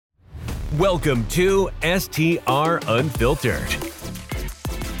Welcome to STR Unfiltered,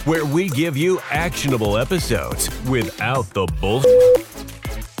 where we give you actionable episodes without the bullshit.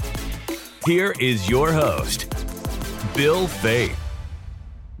 Here is your host, Bill Faeth.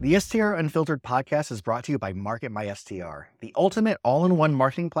 The STR Unfiltered podcast is brought to you by Market My STR, the ultimate all-in-one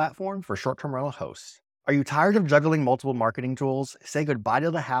marketing platform for short-term rental hosts. Are you tired of juggling multiple marketing tools? Say goodbye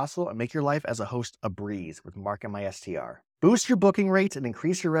to the hassle and make your life as a host a breeze with Market My STR. Boost your booking rates and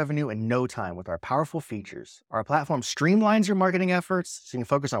increase your revenue in no time with our powerful features. Our platform streamlines your marketing efforts so you can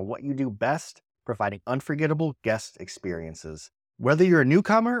focus on what you do best, providing unforgettable guest experiences. Whether you're a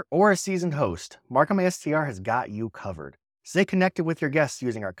newcomer or a seasoned host, Market My STR has got you covered. Stay connected with your guests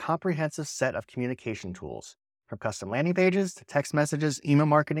using our comprehensive set of communication tools. From custom landing pages to text messages, email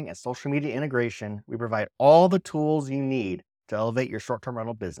marketing, and social media integration, we provide all the tools you need to elevate your short-term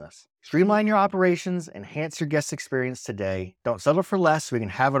rental business. Streamline your operations, enhance your guest experience today. Don't settle for less so we can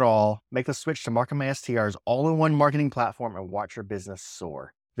have it all. Make the switch to Market My STR's all-in-one marketing platform and watch your business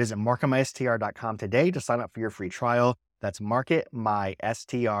soar. Visit marketmystr.com today to sign up for your free trial. That's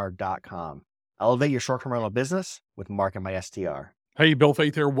marketmystr.com. Elevate your short-term rental business with Market My STR. Hey, Bill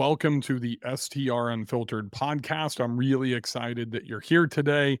Faeth here. Welcome to the STR Unfiltered podcast. I'm really excited that you're here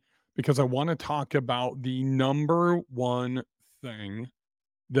today because I want to talk about the number one thing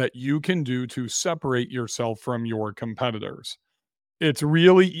that you can do to separate yourself from your competitors. It's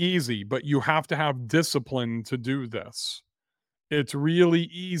really easy, but you have to have discipline to do this. It's really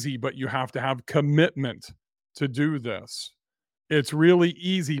easy, but you have to have commitment to do this. It's really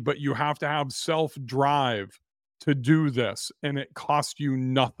easy, but you have to have self-drive to do this, and it costs you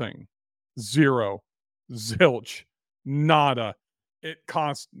nothing. Zero, zilch, nada. It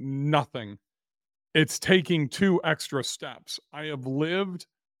costs nothing. It's taking 2 extra steps. I have lived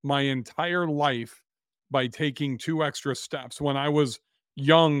my entire life by taking 2 extra steps. When I was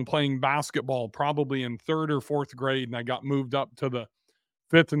young playing basketball, probably in 3rd or 4th grade, and I got moved up to the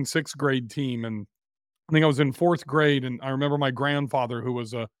 5th and 6th grade team, and I think I was in 4th grade, and I remember my grandfather, who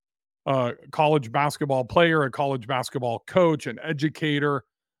was a college basketball player, a college basketball coach, an educator,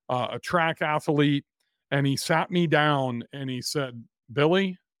 a track athlete. And he sat me down and he said,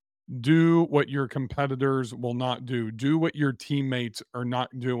 Billy, do what your competitors will not do. Do what your teammates are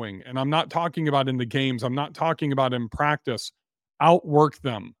not doing. And I'm not talking about in the games. I'm not talking about in practice. Outwork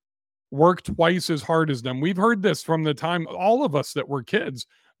them. Work twice as hard as them. We've heard this from the time, all of us that were kids,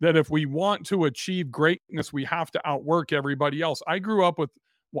 that if we want to achieve greatness, we have to outwork everybody else. I grew up with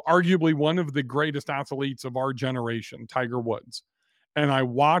arguably one of the greatest athletes of our generation, Tiger Woods. And I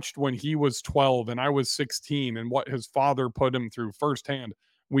watched when he was 12 and I was 16 and what his father put him through firsthand.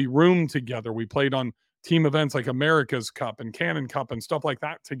 We roomed together. We played on team events like America's Cup and Cannon Cup and stuff like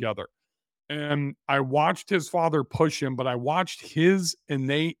that together. And I watched his father push him, but I watched his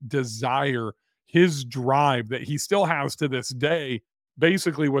innate desire, his drive that he still has to this day.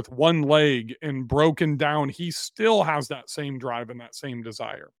 Basically with one leg and broken down, he still has that same drive and that same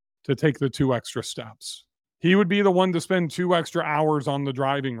desire to take the 2 extra steps. He would be the one to spend 2 extra hours on the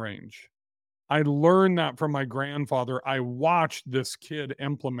driving range. I learned that from my grandfather. I watched this kid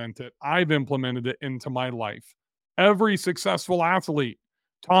implement it. I've implemented it into my life. Every successful athlete,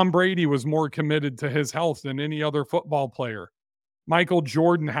 Tom Brady was more committed to his health than any other football player. Michael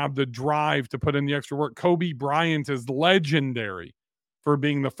Jordan had the drive to put in the extra work. Kobe Bryant is legendary for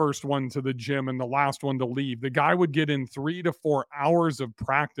being the first one to the gym and the last one to leave. The guy would get in 3 to 4 hours of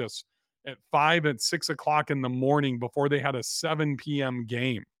practice at 5 and 6 o'clock in the morning before they had a 7 p.m.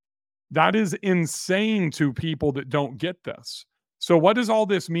 game. That is insane to people that don't get this. So what does all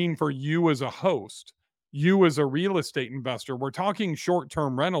this mean for you as a host, you as a real estate investor? We're talking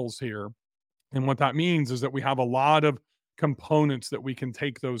short-term rentals here. And what that means is that we have a lot of components that we can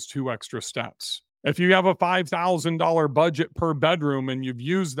take those 2 extra steps. If you have a $5,000 budget per bedroom and you've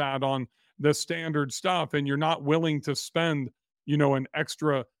used that on the standard stuff and you're not willing to spend, an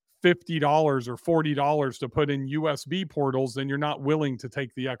extra $50 or $40 to put in USB portals, then you're not willing to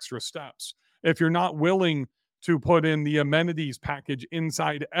take the extra steps. If you're not willing to put in the amenities package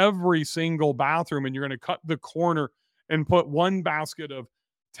inside every single bathroom and you're going to cut the corner and put 1 basket of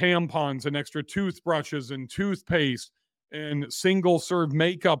tampons and extra toothbrushes and toothpaste and single serve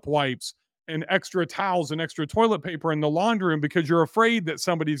makeup wipes and extra towels and extra toilet paper in the laundry room because you're afraid that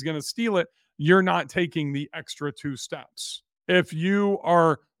somebody's going to steal it, you're not taking the extra 2 steps. If you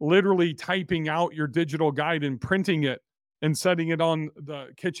are literally typing out your digital guide and printing it and setting it on the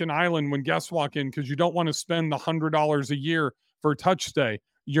kitchen island when guests walk in because you don't want to spend the $100 a year for touch stay,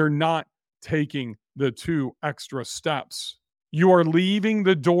 you're not taking the 2 extra steps. You are leaving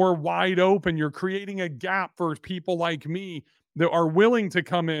the door wide open. You're creating a gap for people like me that are willing to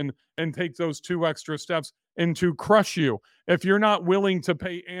come in and take those 2 extra steps and to crush you. If you're not willing to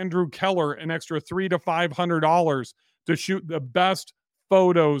pay Andrew Keller an extra $300 to $500 to shoot the best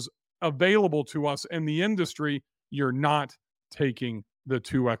photos available to us in the industry, you're not taking the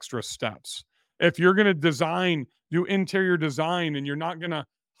 2 extra steps. If you're going to do interior design, and you're not going to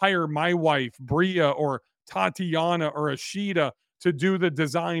hire my wife, Bria, or Tatiana, or Ashita to do the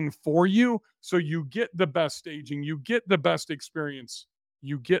design for you, so you get the best staging, you get the best experience,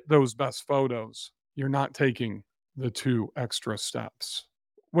 you get those best photos, you're not taking the 2 extra steps.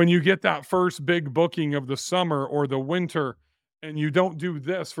 When you get that first big booking of the summer or the winter, and you don't do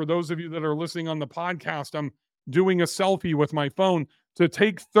this, for those of you that are listening on the podcast, I'm doing a selfie with my phone to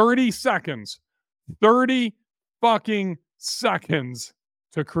take 30 seconds, 30 fucking seconds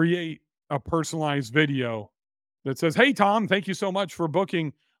to create a personalized video that says, "Hey, Tom, thank you so much for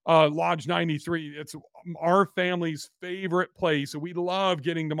booking Lodge 93. It's our family's favorite place. We love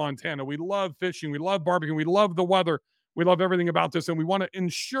getting to Montana. We love fishing. We love barbecuing. We love the weather. We love everything about this, and we want to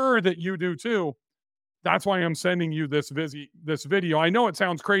ensure that you do too. That's why I'm sending you this video. I know it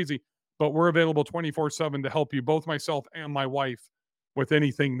sounds crazy, but we're available 24/7 to help you, both myself and my wife, with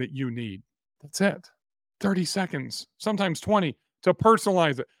anything that you need." That's it. 30 seconds, sometimes 20, to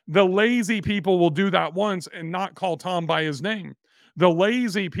personalize it. The lazy people will do that once and not call Tom by his name. The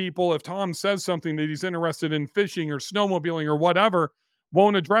lazy people, if Tom says something that he's interested in fishing or snowmobiling or whatever,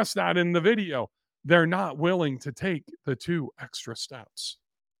 won't address that in the video. They're not willing to take the 2 extra steps.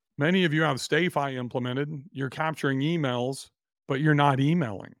 Many of you have StayFi implemented. You're capturing emails, but you're not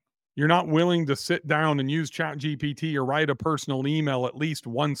emailing. You're not willing to sit down and use ChatGPT or write a personal email at least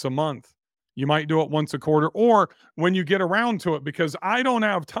once a month. You might do it once a quarter, or when you get around to it, because I don't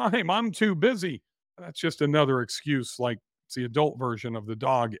have time, I'm too busy. That's just another excuse, like it's the adult version of the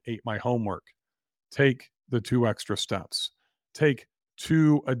dog ate my homework. Take the 2 extra steps. Take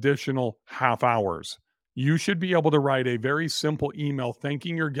 2 additional half hours. You should be able to write a very simple email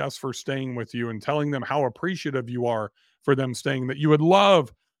thanking your guests for staying with you and telling them how appreciative you are for them staying, that you would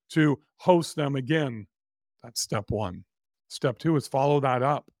love to host them again. That's step 1. Step 2 is follow that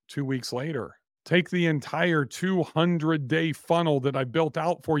up 2 weeks later. Take the entire 200-day funnel that I built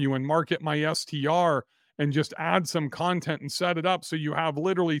out for you and Market My STR, and just add some content and set it up so you have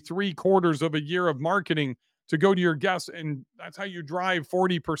literally 3/4 of a year of marketing to go to your guests. And that's how you drive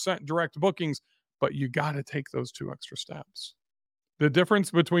 40% direct bookings. But you got to take those 2 extra steps. The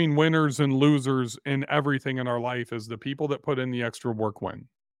difference between winners and losers in everything in our life is the people that put in the extra work win.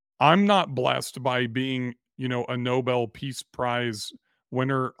 I'm not blessed by being, a Nobel Peace Prize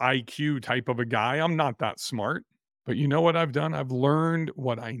winner IQ type of a guy. I'm not that smart. But you know what I've done? I've learned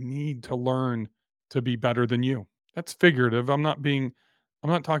what I need to learn to be better than you. That's figurative. I'm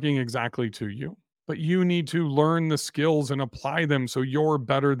not talking exactly to you. But you need to learn the skills and apply them so you're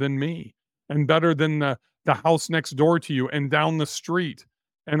better than me, and better than the house next door to you, and down the street,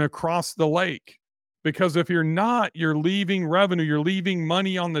 and across the lake. Because if you're not, you're leaving revenue, you're leaving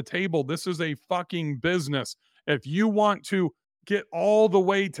money on the table. This is a fucking business. If you want to get all the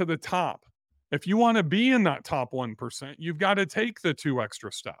way to the top, if you want to be in that top 1%, you've got to take the 2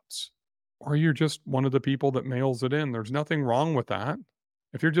 extra steps. Or you're just one of the people that mails it in. There's nothing wrong with that.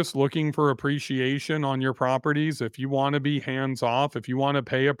 If you're just looking for appreciation on your properties, if you want to be hands off, if you want to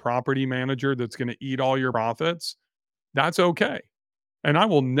pay a property manager that's going to eat all your profits, that's okay. And I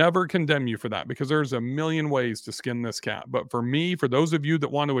will never condemn you for that, because there's a million ways to skin this cat. But for me, for those of you that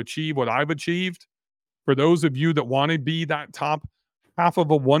want to achieve what I've achieved, for those of you that want to be that top half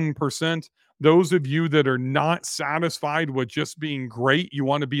of a 1%, those of you that are not satisfied with just being great, you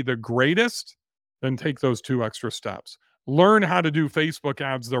want to be the greatest, then take those 2 extra steps. Learn how to do Facebook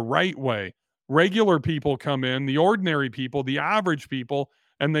ads the right way. Regular people come in, the ordinary people, the average people,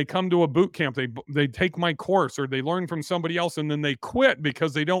 and they come to a boot camp. They take my course, or they learn from somebody else, and then they quit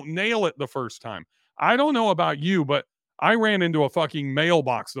because they don't nail it the first time. I don't know about you, but I ran into a fucking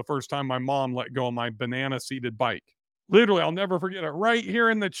mailbox the first time my mom let go of my banana-seated bike. Literally, I'll never forget it, right here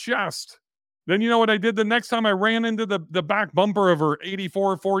in the chest. Then you know what I did the next time? I ran into the back bumper of her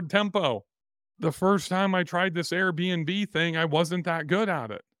 84 Ford Tempo. The first time I tried this Airbnb thing, I wasn't that good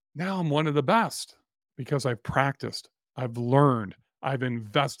at it. Now I'm one of the best because I've practiced, I've learned, I've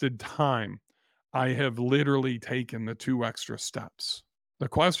invested time. I have literally taken the 2 extra steps. The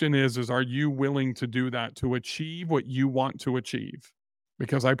question is are you willing to do that to achieve what you want to achieve?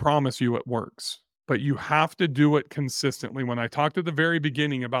 Because I promise you it works. But you have to do it consistently. When I talked at the very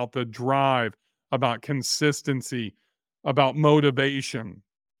beginning about the drive, about consistency, about motivation,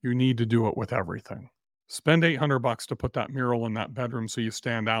 you need to do it with everything. Spend $800 to put that mural in that bedroom so you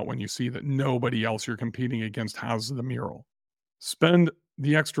stand out when you see that nobody else you're competing against has the mural. Spend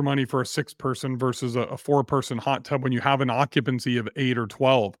the extra money for a 6-person versus a 4-person hot tub when you have an occupancy of 8 or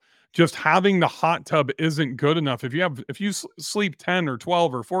 12. Just having the hot tub isn't good enough. If you sleep 10 or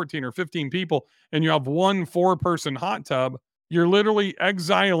 12 or 14 or 15 people and you have one 4-person hot tub, you're literally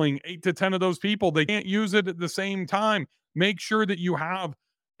exiling 8 to 10 of those people. They can't use it at the same time. Make sure that you have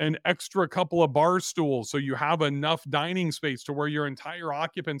an extra couple of bar stools so you have enough dining space to where your entire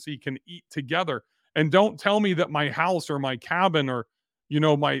occupancy can eat together. And don't tell me that my house or my cabin or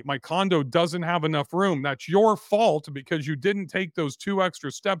my condo doesn't have enough room. That's your fault because you didn't take those 2 extra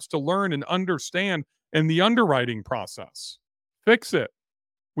steps to learn and understand in the underwriting process. Fix it.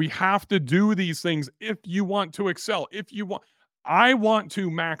 We have to do these things if you want to excel. I want to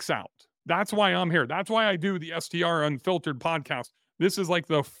max out. That's why I'm here. That's why I do the STR Unfiltered podcast. This is like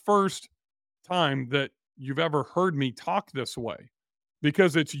the first time that you've ever heard me talk this way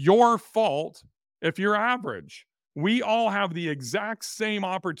because it's your fault if you're average. We all have the exact same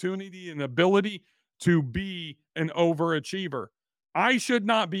opportunity and ability to be an overachiever. I should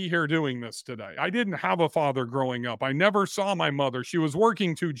not be here doing this today. I didn't have a father growing up. I never saw my mother. She was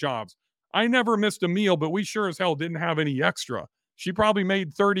working 2 jobs. I never missed a meal, but we sure as hell didn't have any extra. She probably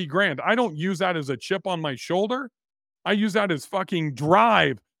made 30 grand. I don't use that as a chip on my shoulder. I use that as fucking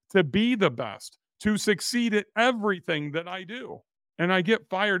drive to be the best, to succeed at everything that I do. And I get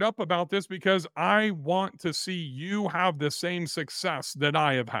fired up about this because I want to see you have the same success that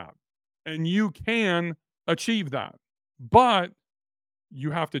I have had. And you can achieve that. But you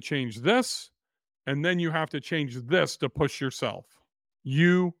have to change this, and then you have to change this to push yourself.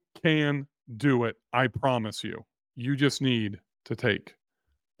 You can do it. I promise you. You just need to take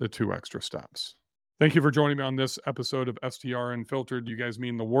the 2 extra steps. Thank you for joining me on this episode of STR Unfiltered. You guys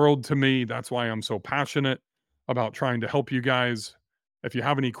mean the world to me. That's why I'm so passionate about trying to help you guys. If you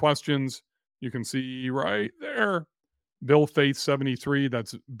have any questions, you can see right there, Bill Faith 73.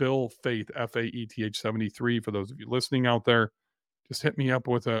 That's Bill Faith, Faeth 73. For those of you listening out there, just hit me up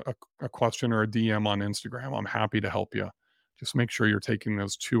with a question or a DM on Instagram. I'm happy to help you. Just make sure you're taking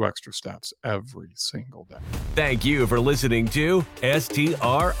those 2 extra steps every single day. Thank you for listening to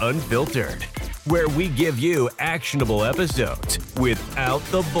STR Unfiltered, where we give you actionable episodes without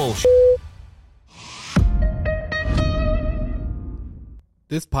the bullshit.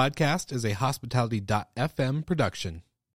 This podcast is a Hospitality.fm production.